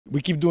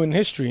we keep doing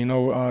history. You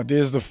know,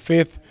 this is the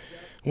 5th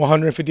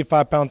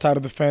 155-pound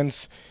title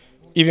defense.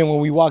 Even when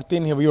we walked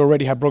in here, we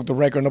already had broke the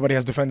record. Nobody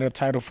has defended a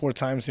title 4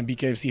 times in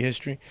BKFC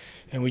history,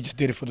 and we just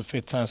did it for the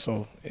 5th time.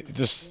 So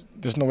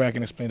there's no way I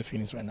can explain the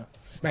feelings right now.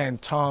 Man,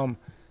 Tom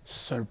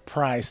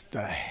surprised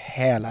the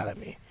hell out of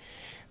me.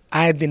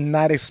 I did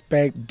not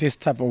expect this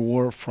type of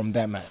war from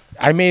that man.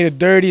 I made it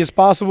dirty as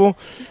possible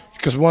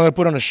because we wanted to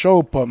put on a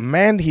show, but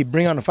man, he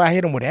bring on the fight. I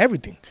hit him with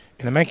everything,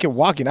 and the man kept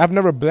walking. I've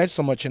never bled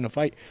so much in a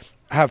fight.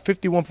 I have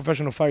 51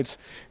 professional fights.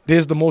 This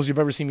is the most you've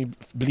ever seen me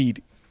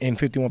bleed in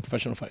 51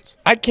 professional fights.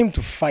 I came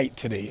to fight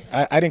today.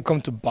 I didn't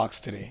come to box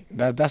today.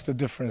 That's the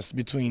difference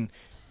between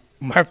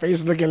my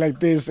face looking like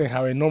this and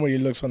how it normally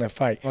looks when I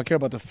fight. I care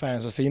about the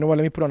fans. I say, you know what,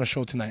 let me put on a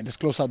show tonight. Let's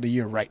close out the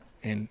year right,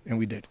 and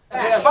we did.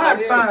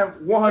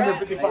 5-time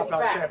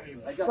 155-pound champion.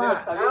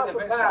 5.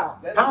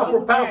 Pound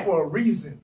for pound for a reason.